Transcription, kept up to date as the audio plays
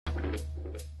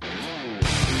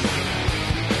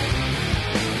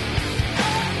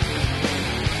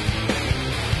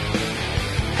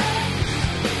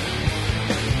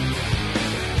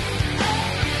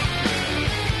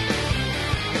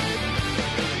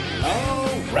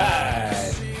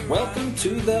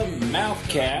to the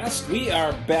Mouthcast. We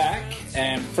are back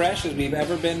and fresh as we've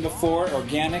ever been before,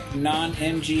 organic,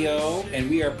 non-NGO, and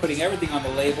we are putting everything on the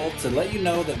label to let you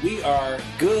know that we are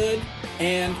good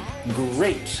and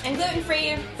great. And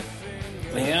gluten-free.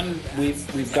 And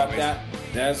we've got that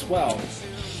as well.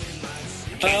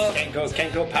 Can't go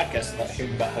podcast without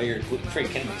hearing about how you're gluten-free,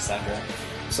 can you, Sondra?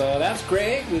 So that's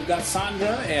Gregg. We've got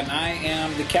Sondra, and I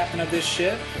am the captain of this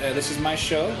ship. This is my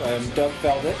show. I'm Doug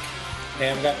Veldick,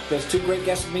 and we've got those two great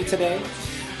guests with me today.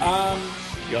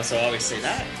 You also always say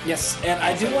that. Yes, and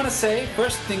I do want to say,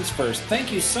 first things first,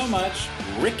 thank you so much,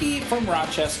 Ricky from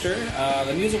Rochester.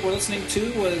 The music we're listening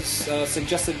to was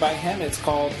suggested by him. It's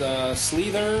called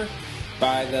Sleether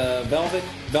by the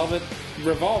Velvet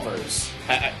Revolvers.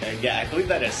 I believe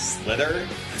that is Slither.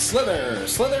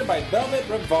 Slither by Velvet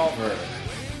Revolver.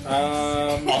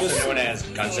 Also known as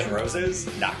Guns N' Roses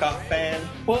knockoff band.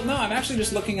 Well, no, I'm actually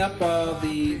just looking up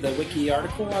the wiki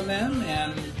article on them,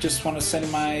 and just want to send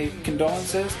my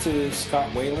condolences to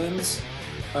Scott Waylands,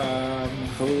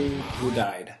 who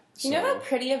died. So. You know how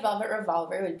pretty a Velvet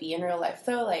Revolver would be in real life,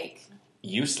 though? Like,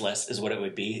 useless is what it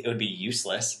would be. It would be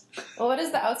useless. Well, what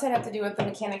does the outside have to do with the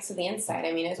mechanics of the inside?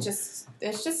 I mean, it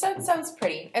sounds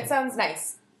pretty. It sounds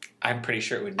nice. I'm pretty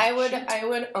sure it would. I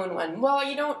would own one. Well,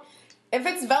 you don't. If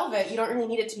it's velvet, you don't really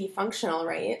need it to be functional,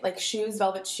 right? Like shoes,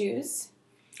 velvet shoes.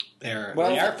 They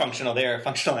are functional. They are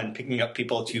functional in picking up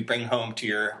people to bring home to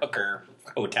your hooker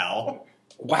hotel.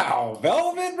 Wow,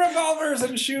 Velvet Revolvers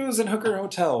and shoes and hooker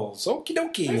hotels. Okie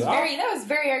dokie. That was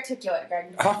very articulate,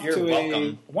 Greg. You're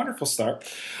welcome. A wonderful start.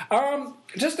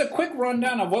 Just a quick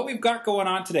rundown of what we've got going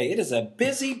on today. It is a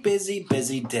busy, busy,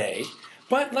 busy day.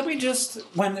 But let me just,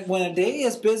 when a day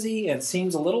is busy and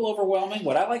seems a little overwhelming,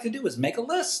 what I like to do is make a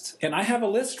list. And I have a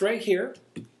list right here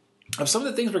of some of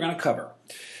the things we're going to cover.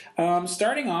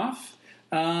 Starting off,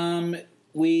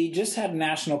 we just had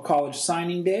National College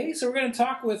Signing Day, so we're going to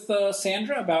talk with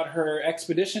Sandra about her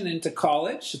expedition into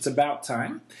college. It's about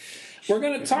time. We're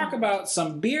going to talk about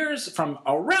some beers from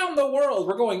around the world.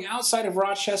 We're going outside of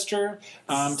Rochester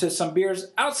to some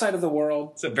beers outside of the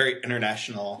world. It's a very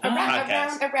international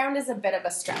podcast. Around is a bit of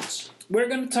a stretch. We're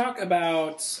going to talk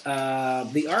about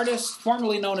the artist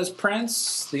formerly known as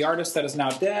Prince, the artist that is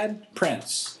now dead,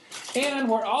 Prince. And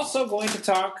we're also going to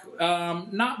talk,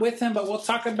 not with him, but we'll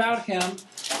talk about him.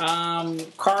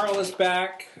 Carl is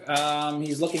back.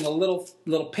 He's looking a little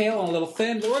pale and a little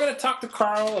thin, but we're going to talk to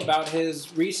Carl about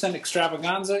his recent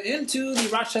extravaganza into the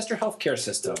Rochester healthcare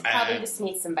system. Probably just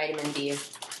needs some vitamin D.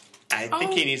 I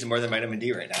think he needs more than vitamin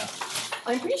D right now.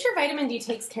 I'm pretty sure vitamin D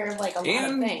takes care of like a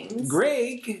lot of things.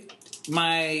 Gregg,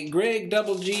 my Gregg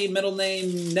Double G, middle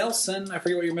name Nelson, I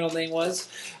forget what your middle name was.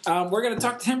 We're going to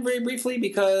talk to him very briefly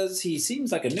because he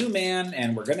seems like a new man,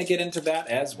 and we're going to get into that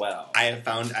as well. I have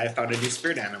found a new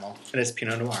spirit animal. It is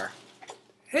Pinot Noir.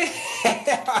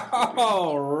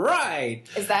 All right.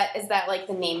 Is that like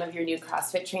the name of your new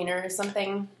CrossFit trainer or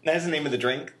something? That is the name of the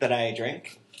drink that I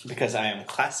drink because I am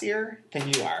classier than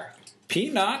you are.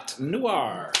 Pinot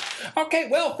Noir. Okay,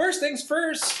 well, first things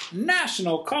first,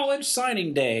 National College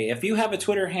Signing Day. If you have a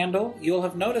Twitter handle, you'll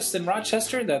have noticed in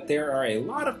Rochester that there are a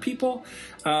lot of people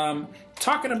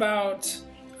talking about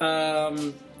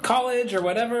college or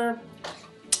whatever.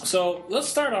 So let's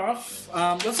start off.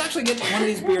 Let's actually get one of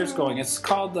these beers going. It's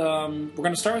called, we're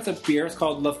going to start with a beer. It's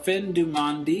called La Fin du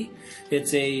Monde.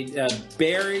 It's a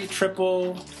berry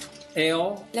triple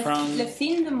ale from... Le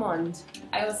Fin du Monde,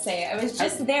 I will say. I was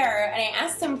just there, and I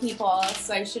asked some people,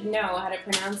 so I should know how to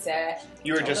pronounce it.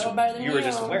 You were just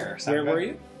where? Where were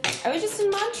you? I was just in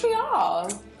Montreal.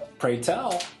 Pray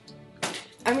tell.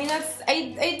 I mean,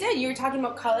 I did. You were talking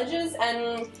about colleges,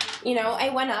 and, you know, I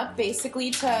went up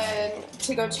basically to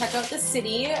go check out the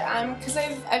city, because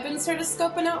I've been sort of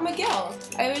scoping out McGill.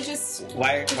 I was just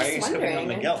Why are you scoping out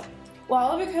McGill?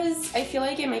 Well, because I feel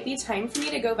like it might be time for me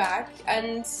to go back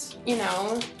and, you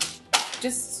know,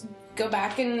 just go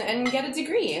back and get a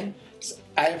degree.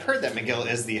 I've heard that McGill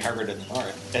is the Harvard of the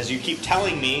North, as you keep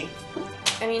telling me.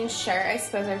 I mean, sure, I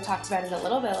suppose I've talked about it a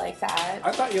little bit like that.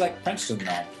 I thought you liked Princeton,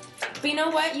 though. But you know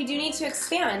what? You do need to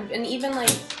expand. And even,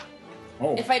 like,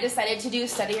 if I decided to do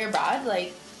study abroad,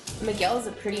 like, McGill is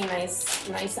a pretty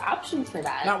nice option for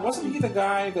that. Now, wasn't he the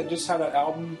guy that just had an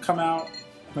album come out,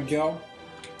 McGill?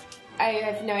 I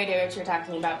have no idea what you're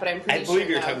talking about, but I'm pretty sure. I believe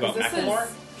you're talking about Macklemore.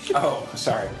 Oh,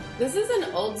 sorry. This is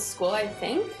an old school, I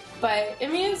think. But, I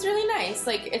mean, it was really nice.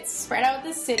 Like, it's spread out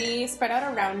the city, spread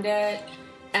out around it.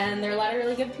 And there are a lot of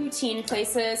really good poutine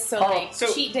places, so Carl,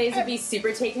 cheat days would be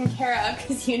super taken care of,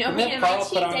 because you know me and my Carl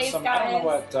cheat days, some, guys. I don't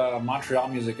know what Montreal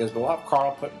music is, but we'll have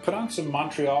Carl put on some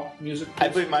Montreal music. I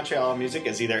believe Montreal music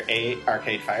is either A,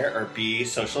 Arcade Fire, or B,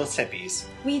 Socialist Hippies.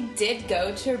 We did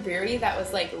go to a brewery that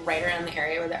was like right around the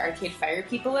area where the Arcade Fire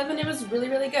people live, and it was really,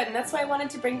 really good. And that's why I wanted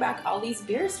to bring back all these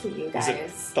beers for you guys. Is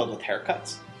it filled with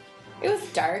haircuts? It was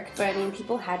dark, but I mean,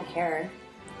 people had hair.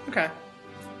 Okay.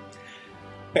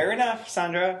 Fair enough,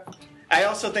 Sondra. I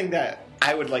also think that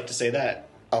I would like to say that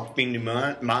Auf bin du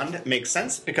Monde makes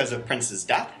sense because of Prince's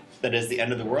death. That is the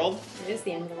end of the world. It is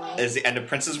the end of the world. It is the end of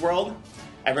Prince's world.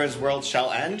 Everyone's world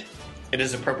shall end. It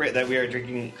is appropriate that we are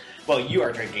drinking... Well, you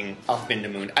are drinking Auf bin du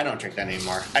Monde. I don't drink that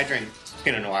anymore. I drink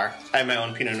Pinot Noir. I have my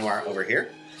own Pinot Noir over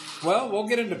here. Well, we'll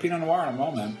get into Pinot Noir in a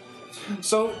moment.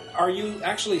 So, are you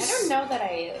actually... I don't know that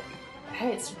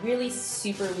it's really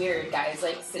super weird, guys.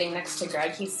 Like, sitting next to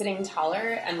Gregg, he's sitting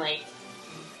taller and, like,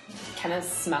 kind of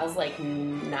smells like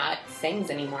not things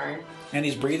anymore. And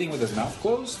he's breathing with his mouth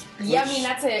closed? Yeah, I mean,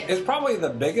 that's it. It's probably the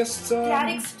biggest... that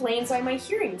explains why my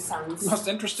hearing sounds... most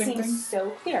interesting seems thing? so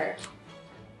clear.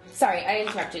 Sorry, I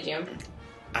interrupted you.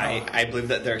 I believe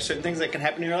that there are certain things that can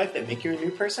happen in your life that make you a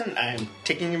new person. I'm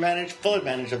taking full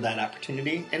advantage of that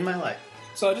opportunity in my life.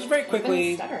 So just very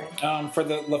quickly, for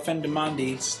the La Fin de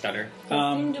Monde, Stutter.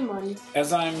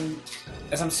 as I'm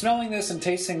smelling this and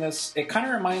tasting this, it kind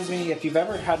of reminds me if you've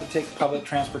ever had to take public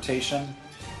transportation,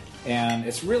 and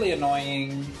it's really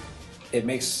annoying. It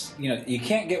makes, you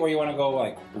can't get where you want to go,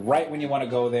 like, right when you want to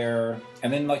go there,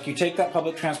 and then, like, you take that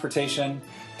public transportation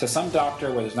to some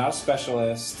doctor where there's not a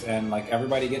specialist, and, like,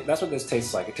 that's what this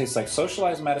tastes like. It tastes like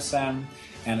socialized medicine,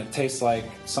 and it tastes like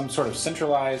some sort of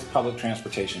centralized public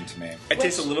transportation to me. It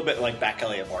tastes a little bit like back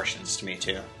alley abortions to me,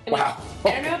 too. Wow.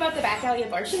 I don't know about the back alley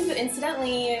abortions, but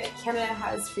incidentally, Canada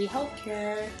has free health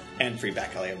care. And free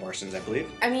back alley abortions, I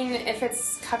believe. I mean, if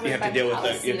it's covered You have by to deal the with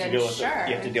policy, you have to then deal with sure.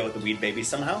 you have to deal with the weed baby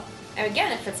somehow. And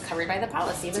again, if it's covered by the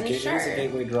policy, then sure. It is a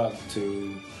gateway drug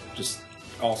to just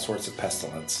all sorts of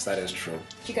pestilence. That is true.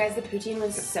 You guys, the poutine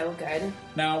was so good.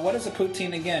 Now, what is a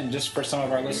poutine again, just for some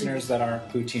of our listeners that aren't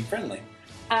poutine friendly?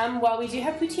 Well, we do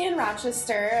have poutine in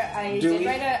Rochester. We do, and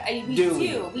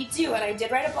I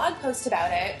did write a blog post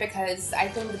about it because I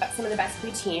think some of the best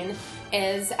poutine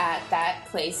is at that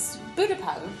place, Buddha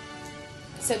Pub.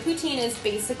 So poutine is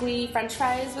basically French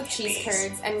fries with cheese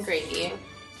curds and gravy.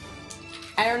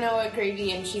 I don't know what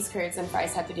gravy and cheese curds and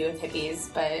fries have to do with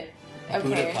hippies, but okay.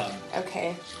 Buddha Pub.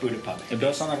 Okay. Buddha Pub. It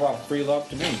does sound like a lot of free love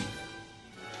to me.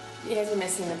 You guys are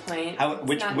missing the point.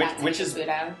 Which is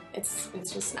Buddha? It's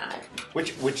just not.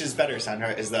 Which is better,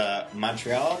 Sondra? Is the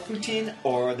Montreal poutine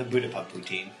or the Buddha Pub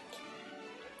poutine?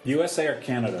 USA or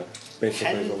Canada,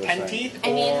 basically. 10 teeth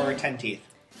or 10 teeth?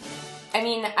 I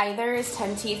mean, either is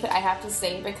 10 teeth, I have to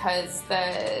say, because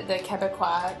the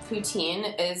Quebecois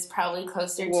poutine is probably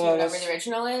closer to whatever the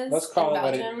original is. Let's call it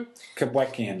Belgium.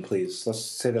 Quebecian, please. Let's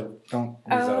say don't use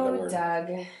that other word.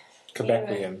 Doug.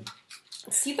 Quebecian.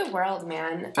 See the world,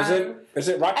 man. Is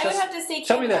it Rochester? I would have to say Canada.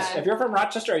 Tell me this. If you're from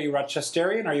Rochester, are you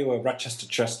Rochesterian or are you a Rochester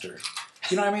Chester?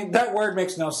 You know what I mean? That word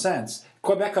makes no sense.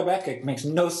 Quebec makes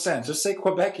no sense. Just say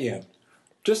Quebecian.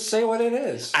 Just say what it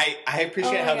is. I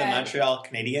appreciate how the Montreal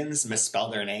Canadiens misspell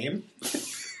their name.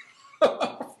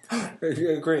 I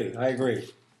agree.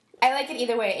 I like it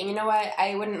either way, and you know what?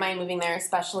 I wouldn't mind moving there,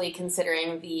 especially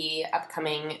considering the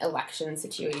upcoming election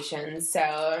situation.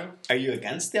 So, are you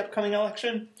against the upcoming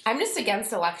election? I'm just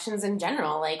against elections in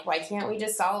general. Like, why can't we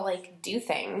just all do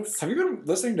things? Have you been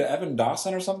listening to Evan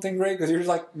Dawson or something, Greg? Because you're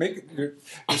just you're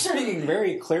speaking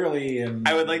very clearly. And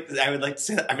I would like to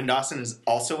say that Evan Dawson is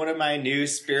also one of my new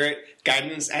spirit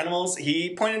guidance animals.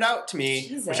 He pointed out to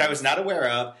me, which I was not aware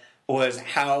of, was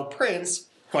how Prince,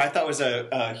 who I thought was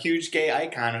a huge gay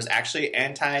icon, was actually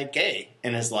anti-gay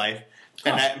in his life,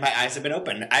 and my eyes have been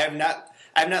opened. I have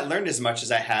not learned as much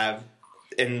as I have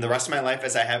in the rest of my life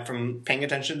as I have from paying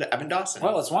attention to Evan Dawson.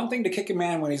 Well, it's one thing to kick a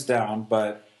man when he's down,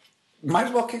 but might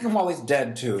as well kick him while he's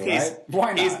dead too, right? Why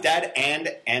not? He's dead and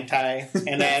a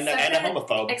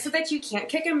homophobe. Except that you can't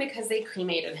kick him because they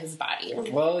cremated his body.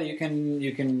 Well, you can.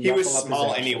 He was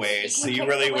small anyways, so you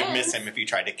really would miss him if you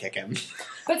tried to kick him.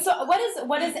 But so,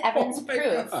 what is Evan's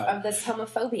proof of this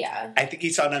homophobia? I think he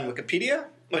saw it on Wikipedia,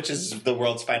 which is the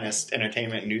world's finest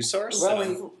entertainment news source.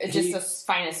 Well, it's just the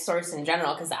finest source in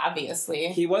general, because obviously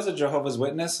he was a Jehovah's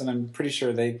Witness, and I'm pretty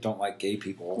sure they don't like gay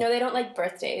people. No, they don't like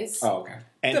birthdays. Oh, okay.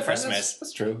 And Christmas.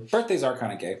 That's true. Birthdays are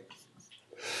kind of gay.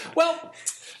 Well,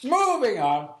 moving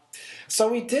on.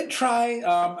 So we did try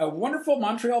a wonderful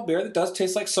Montreal beer that does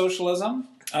taste like socialism.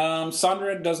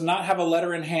 Sondra does not have a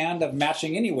letter in hand of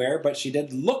matching anywhere, but she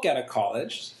did look at a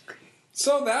college.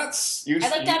 So that's... I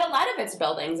looked at a lot of its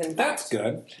buildings, in fact. That's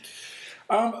good.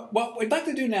 What we'd like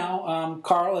to do now,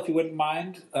 Carl, if you wouldn't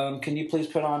mind, can you please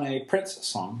put on a Prince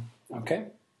song? Okay?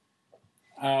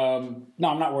 No,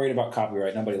 I'm not worried about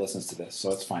copyright. Nobody listens to this,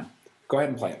 so it's fine. Go ahead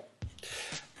and play it.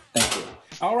 Thank you.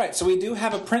 All right, so we do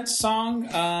have a Prince song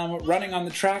running on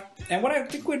the track. And what I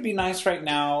think would be nice right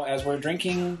now, as we're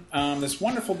drinking this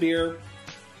wonderful beer,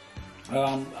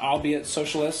 albeit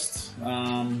socialist,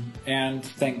 and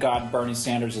thank God Bernie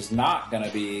Sanders is not going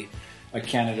to be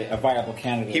a viable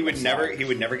candidate. He would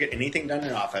never get anything done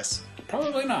in office.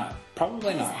 Probably not.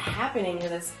 Probably not. What's happening to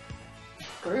this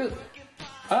group?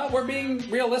 We're being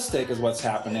realistic is what's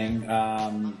happening.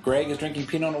 Gregg is drinking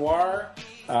Pinot Noir.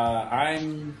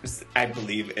 I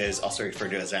believe is also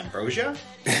referred to as ambrosia.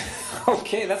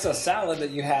 Okay, that's a salad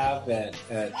that you have at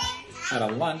a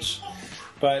lunch.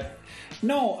 But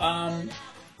no,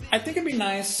 I think it'd be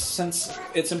nice, since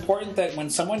it's important that when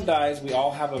someone dies, we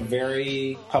all have a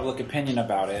very public opinion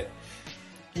about it.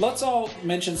 Let's all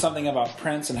mention something about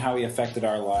Prince and how he affected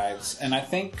our lives. And I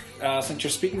think since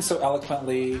you're speaking so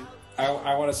eloquently,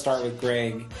 I want to start with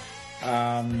Gregg.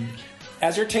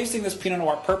 As you're tasting this Pinot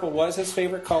Noir, purple was his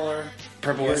favorite color.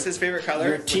 Purple was his favorite color.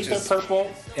 Your teeth are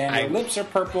purple, and your lips are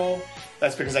purple.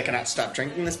 That's because I cannot stop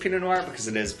drinking this Pinot Noir because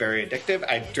it is very addictive.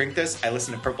 I drink this, I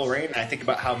listen to Purple Rain, and I think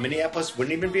about how Minneapolis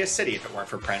wouldn't even be a city if it weren't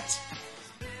for Prince.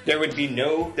 There would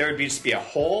just be a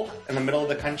hole in the middle of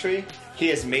the country. He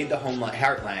has made the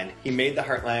heartland. He made the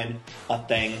heartland a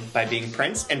thing by being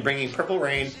Prince and bringing Purple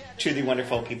Rain to the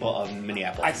wonderful people of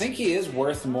Minneapolis. I think he is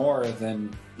worth more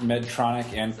than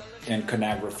Medtronic and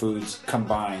Conagra Foods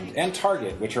combined, and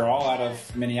Target, which are all out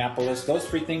of Minneapolis. Those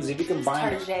three things, if you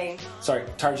combine...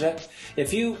 Target.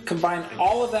 If you combine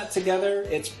all of that together,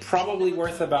 it's probably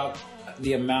worth about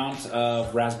the amount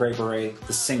of Raspberry Beret,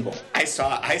 the single. I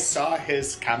saw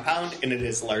his compound, and it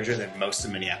is larger than most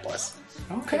of Minneapolis.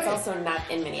 Okay. It's also not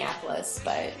in Minneapolis,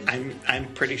 but... I'm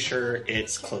pretty sure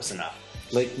it's close enough.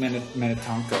 Lake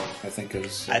Minnetonka, I think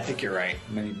is... I think you're right.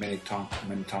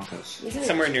 Minnetonkas.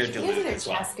 Somewhere near Duluth as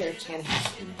well.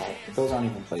 Those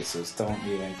aren't even places. Don't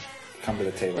even come to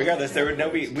the table. Regardless,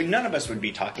 none of us would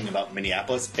be talking about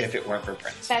Minneapolis if it weren't for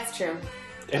Prince. That's true.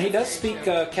 And he does speak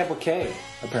Quebecois,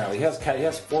 apparently. He has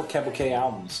 4 Quebecois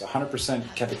albums, 100%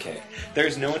 Quebecois.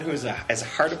 There's no one who is as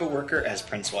hard of a worker as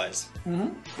Prince was.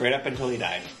 Mm-hmm. Right up until he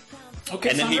died. Okay,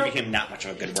 and then Sondra, he became not much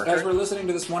of a good worker. As we're listening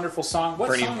to this wonderful song, what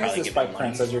Bernie song is this by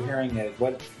Prince as you're hearing it?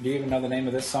 Do you even know the name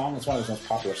of this song? It's one of his most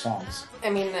popular songs. I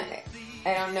mean,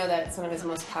 I don't know that it's one of his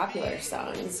most popular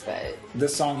songs, but...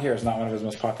 This song here is not one of his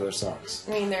most popular songs.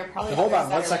 I mean, there are probably... Hold on,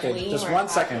 1 second. Really Just 1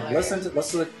 second.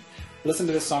 Listen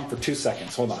to this song for 2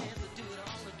 seconds. Hold on.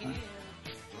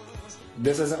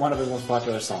 This isn't one of his most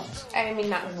popular songs. I mean,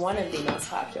 not one of the most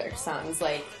popular songs.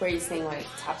 Like, were you saying, like,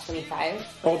 top 25?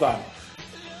 Hold on.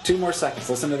 2 more seconds.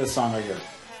 Listen to this song right here.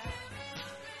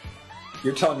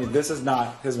 You're telling me this is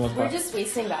not his most popular... We're just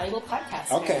wasting valuable podcast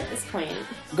time at this point.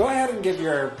 Go ahead and give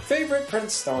your favorite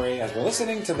Prince story as we're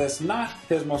listening to this not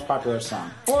his most popular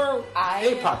song. Or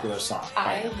a popular song.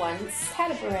 I once had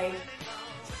a beret.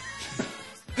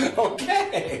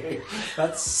 Okay.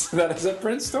 That is a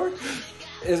Prince story?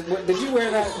 Did you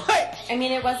wear that? What? I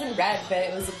mean, it wasn't red, but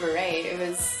it was a beret. It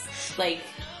was like...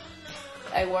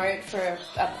 I wore it for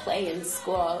a play in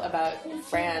school about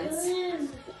France.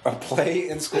 A play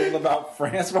in school about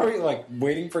France? What were you, like,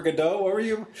 waiting for Godot? What were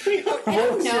you... I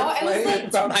don't know. I was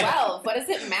like 12. What does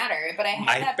it matter? But I had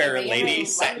My that Fair beret Lady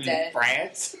set in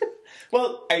France.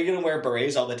 Well, are you going to wear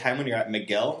berets all the time when you're at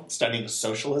McGill studying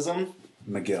socialism?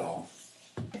 McGill.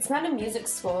 It's not a music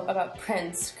school about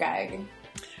Prince, Gregg.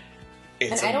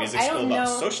 It's a music school about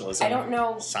socialism. I don't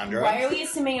know. Sondra. Why are we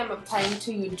assuming I'm applying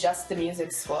to just the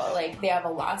music school? Like, they have a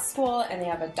law school and they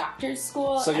have a doctor's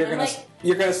school. So you're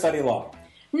gonna study law?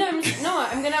 No,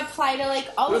 I'm gonna apply to like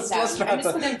all of them. I'm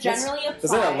just gonna generally apply. Is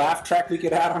there a laugh track we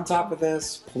could add on top of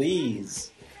this,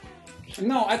 please?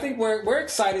 No, I think we're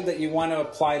excited that you want to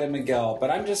apply to McGill,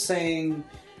 but I'm just saying.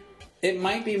 It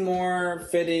might be more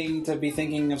fitting to be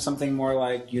thinking of something more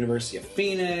like University of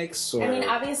Phoenix. Or, I mean,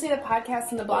 obviously the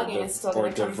podcast and the blogging is still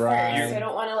going to come first, so I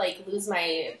don't want to like lose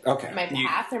my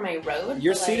path or my road.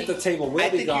 Your seat at the table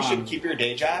will be gone. I think you should keep your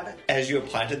day job as you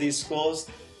apply to these schools,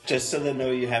 just so they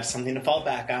know you have something to fall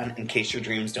back on in case your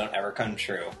dreams don't ever come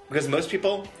true. Because most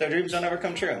people, their dreams don't ever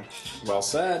come true. Well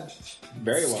said.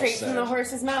 Very well said. Straight from the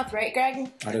horse's mouth, right, Gregg?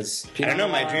 That is. I don't know.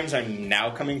 My dreams are now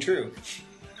coming true.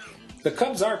 The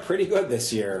Cubs are pretty good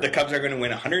this year. The Cubs are going to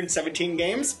win 117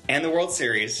 games and the World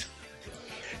Series.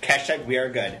 # we are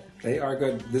good. They are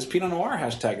good. This Pinot Noir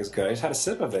hashtag is good. I just had a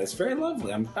sip of it. It's very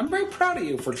lovely. I'm very proud of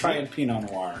you for trying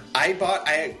Pinot Noir.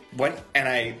 I went and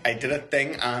I did a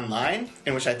thing online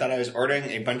in which I thought I was ordering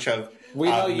a bunch of We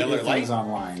know you Miller do Lite. things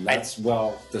online. That's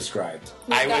well described.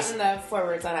 We've gotten the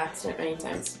forwards on accident many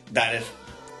times.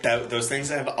 Those things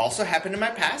have also happened in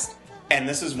my past, and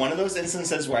this is one of those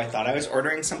instances where I thought I was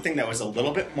ordering something that was a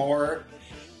little bit more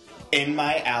in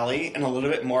my alley and a little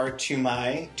bit more to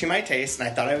my taste, and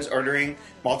I thought I was ordering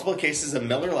multiple cases of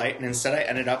Miller Lite, and instead I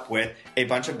ended up with a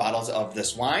bunch of bottles of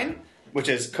this wine, which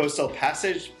is Coastal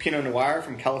Passage Pinot Noir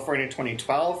from California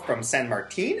 2012 from San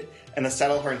Martin and the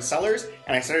Settlehorn Cellars,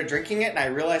 and I started drinking it, and I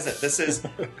realized that this is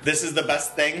the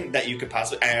best thing that you could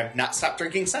possibly. I have not stopped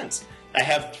drinking since. I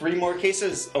have 3 more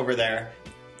cases over there,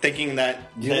 thinking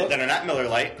that are not Miller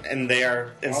Lite, and they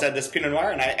are instead this Pinot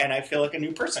Noir, and I feel like a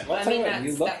new person. Well,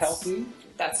 you look healthy.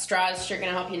 That straw is sure going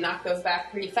to help you knock those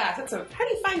back pretty fast. How do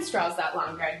you find straws that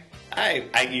long, Greg?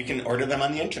 You can order them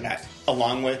on the internet,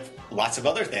 along with lots of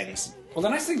other things. Well, the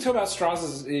nice thing, too, about straws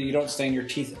is you don't stain your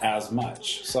teeth as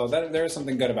much. So there is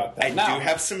something good about that. I do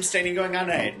have some staining going on,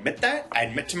 and I admit that. I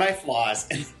admit to my flaws.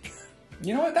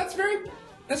 You know what? That's very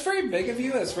big of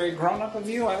you. That's very grown-up of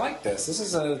you. I like this. This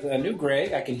is a new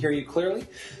Gregg. I can hear you clearly.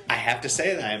 I have to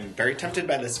say that I'm very tempted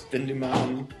by this Fin du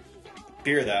Monde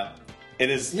beer, though.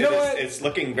 It's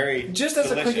looking very Just as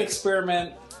delicious. a quick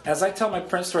experiment, as I tell my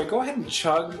Prince story, go ahead and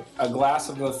chug a glass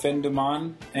of the Fin du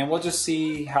Monde, and we'll just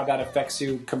see how that affects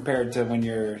you compared to when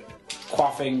you're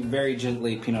quaffing very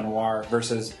gently Pinot Noir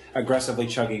versus aggressively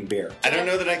chugging beer. I don't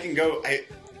know that I can go.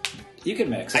 You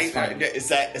can mix. It's fine.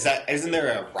 Isn't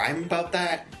there a rhyme about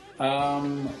that?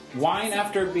 Wine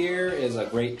after beer is a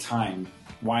great time.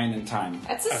 Wine and time.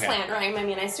 That's a slant rhyme. I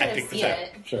mean, I sort of see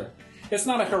it. Sure. It's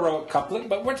not a heroic couplet,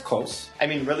 but we're close. I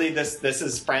mean, really, this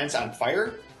is France on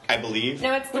fire, I believe.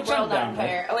 No, it's the Which world I'm down on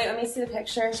fire. Oh, wait, let me see the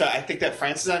picture. So I think that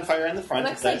France is on fire in the front. It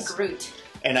looks like Groot.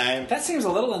 And That seems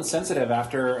a little insensitive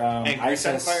after Greece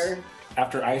on ISIS. fire?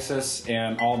 After ISIS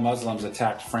and all Muslims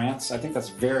attacked France, I think that's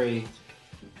very,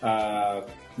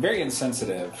 very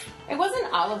insensitive. It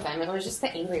wasn't all of them. It was just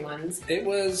the angry ones. It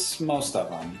was most of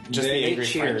them. Just the angry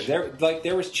cheered. French.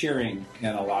 There was cheering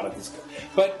in a lot of these.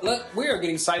 But look, we are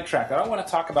getting sidetracked. I don't want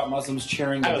to talk about Muslims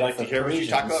cheering. I would the like death to hear of what you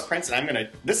Parisians. talk about, Prince. And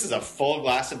this is a full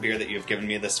glass of beer that you've given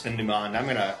me, this Fin du Monde. I'm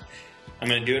gonna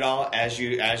do it all as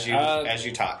you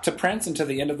talk. To Prince and to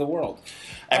the end of the world.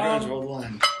 Everyone's world will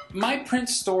end. My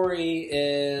Prince story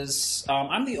is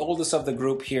I'm the oldest of the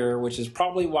group here, which is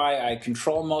probably why I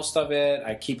control most of it.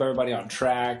 I keep everybody on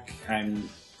track.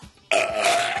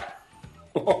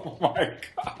 Oh my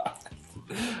god.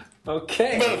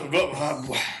 Okay.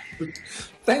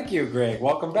 Thank you, Greg.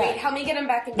 Welcome back. Wait, help me get him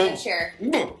back into the chair.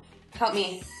 Help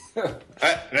me. That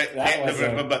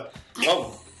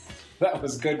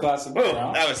was a good glass of beer.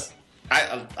 Huh? That was.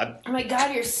 Oh my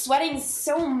god, you're sweating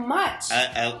so much.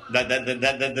 That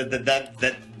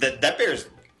beer is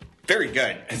very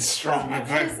good. It's strong.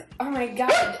 Oh my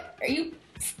god, are you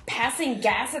passing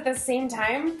gas at the same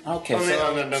time? Okay, only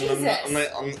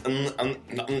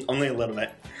a little bit.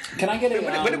 Can I get a?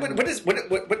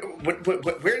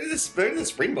 Where did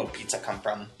this rainbow pizza come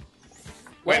from?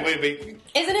 Wait.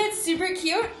 Isn't it super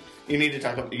cute? You need to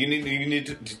talk about. You need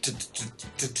to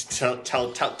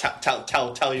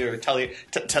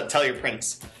tell your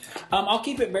prince. I'll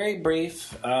keep it very brief.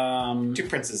 Two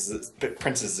Princes.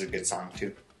 Prince is a good song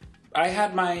too. I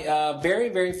had my very,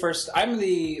 very first. I'm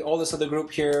the oldest of the group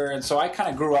here, and so I kind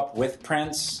of grew up with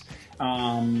Prince.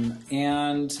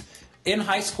 And in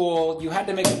high school, you had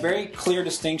to make a very clear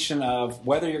distinction of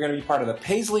whether you're going to be part of the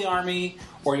Paisley Army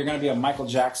or you're going to be a Michael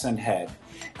Jackson head.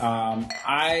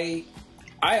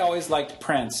 I always liked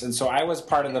Prince, and so I was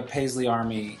part of the Paisley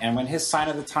Army. And when his Sign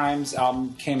of the Times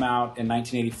album came out in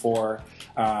 1984,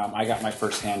 I got my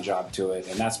first hand job to it,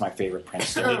 and that's my favorite Prince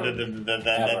story.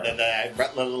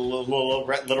 Little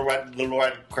red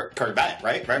Corvette,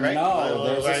 right? No,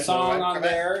 there's a song on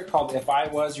there called "If I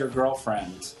Was Your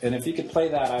Girlfriend," and if you could play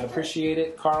that, I'd appreciate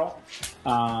it, Carl.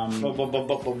 Carl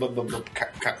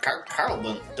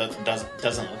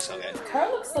doesn't look so good.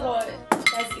 Carl looks a little.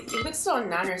 He looks so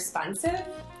non-responsive.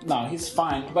 No, he's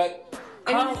fine, but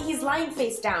Carl, he's lying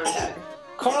face down, Doug.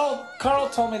 Carl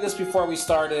told me this before we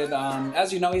started.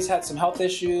 As you know, he's had some health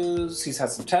issues. He's had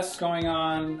some tests going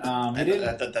on.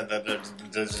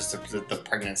 Just the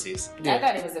pregnancies. I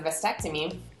thought it was a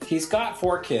vasectomy. He's got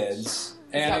 4 kids,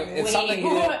 and it's something he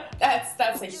did.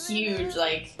 That's a huge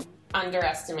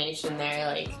underestimation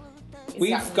there.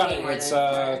 We've got it. It's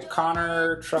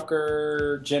Connor,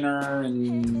 Trucker, Jenner,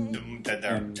 and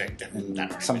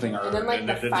something. And then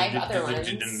the 5 other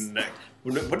ones.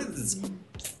 What is this?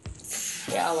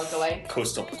 They all look alike.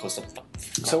 Coastal.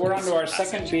 So we're on to our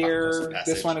second beer.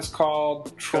 This one is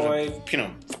called Troy.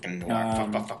 Pinot fucking noir.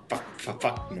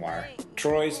 Fuck noir.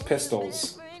 Troy's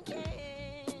Pistols.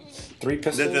 3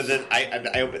 pistols.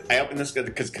 I opened this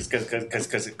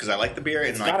because I like the beer. And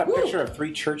It's got a picture of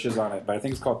 3 churches on it, but I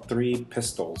think it's called 3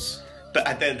 Pistols. But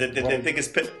I think it's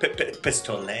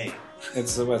pistolet.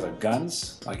 It's, what is it,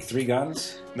 guns? Like 3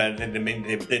 guns? But they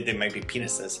might be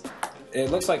penises. It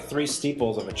looks like 3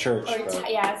 steeples of a church. Or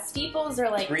yeah, steeples are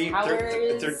like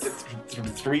towers.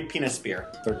 3 penis beer.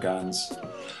 They're guns.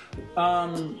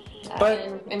 But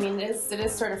I mean, it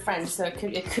is sort of French, so it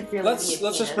could really let's be.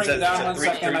 Let's just break it down 1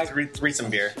 second. Threesome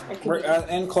beer.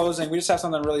 In closing, we just have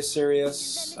something really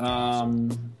serious.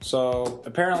 So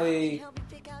apparently,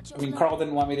 I mean, Carl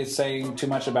didn't want me to say too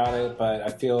much about it, but I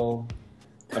feel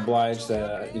obliged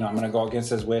that I'm going to go against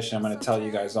his wish, and I'm going to tell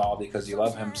you guys all because you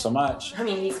love him so much. I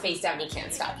mean, he's face down; he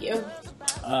can't stop you.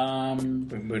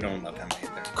 We don't love him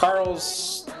either.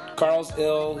 Carl's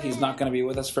ill. He's not going to be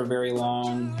with us for very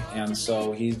long, and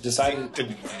so he decided.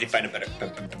 Did he find a better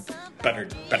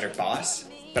boss?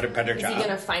 Better job? Is he going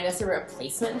to find us a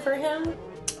replacement for him?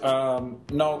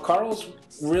 No, Carl's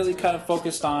really kind of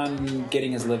focused on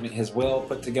getting his will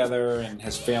put together and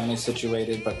his family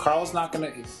situated. But Carl's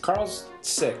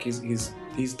sick. He's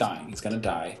dying. He's going to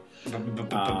die.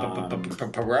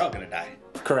 But we're all going to die.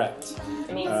 Correct.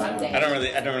 I mean, someday. I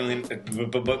don't really.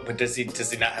 But does he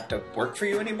not have to work for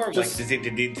you anymore? Like, did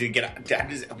he get?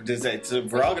 So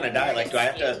we're all gonna die. Like, do I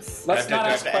have to? Let's not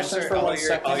ask questions for 1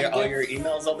 second. all your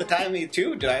emails all the time. Me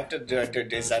too. Do I have to?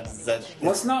 Is that?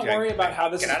 Let's not worry about how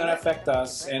this is going to affect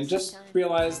us, and just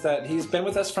realize that he's been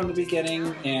with us from the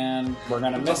beginning, and we're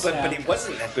going to miss him. But he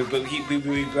wasn't. But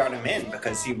we brought him in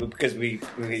because he wasn't.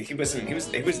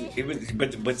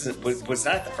 Was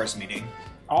not at the first meeting.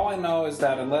 All I know is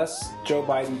that unless Joe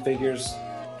Biden figures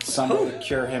some way to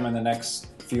cure him in the next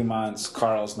few months,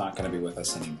 Carl's not going to be with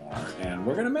us anymore. And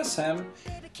we're going to miss him.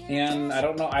 And I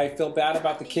don't know, I feel bad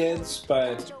about the kids,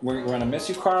 but we're going to miss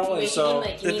you, Carl. And so,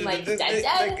 you mean like dead?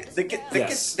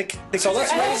 Yes. So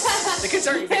let's race. The kids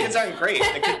aren't great.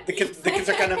 The kids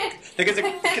kind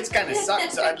of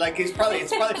suck. So it's probably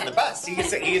for the best. He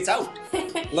gets out.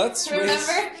 Let's race.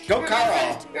 Go,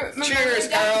 Carl. Cheers,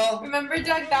 Doug, Carl. Remember,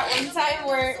 Doug, that one time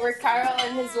where Carl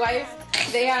and his wife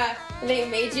they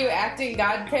made you acting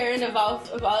godparent of all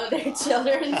of their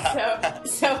children.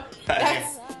 So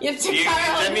that's.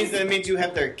 That means you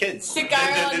have their kids. To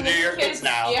Carl and they're your kids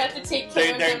now. You have to take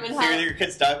care of them and help. They're your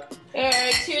kids, Doug.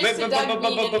 Cheers to Doug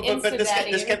being an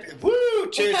Insta-daddy. Woo!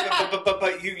 Cheers!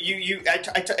 But you,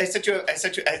 I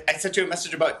sent you a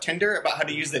message about Tinder, about how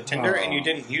to use the Tinder, and you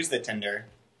didn't use the Tinder.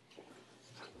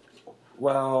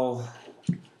 Well,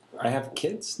 I have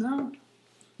kids now.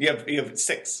 You have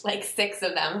 6. Like 6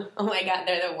 of them. Oh my god,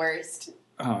 they're the worst.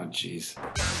 Oh, jeez.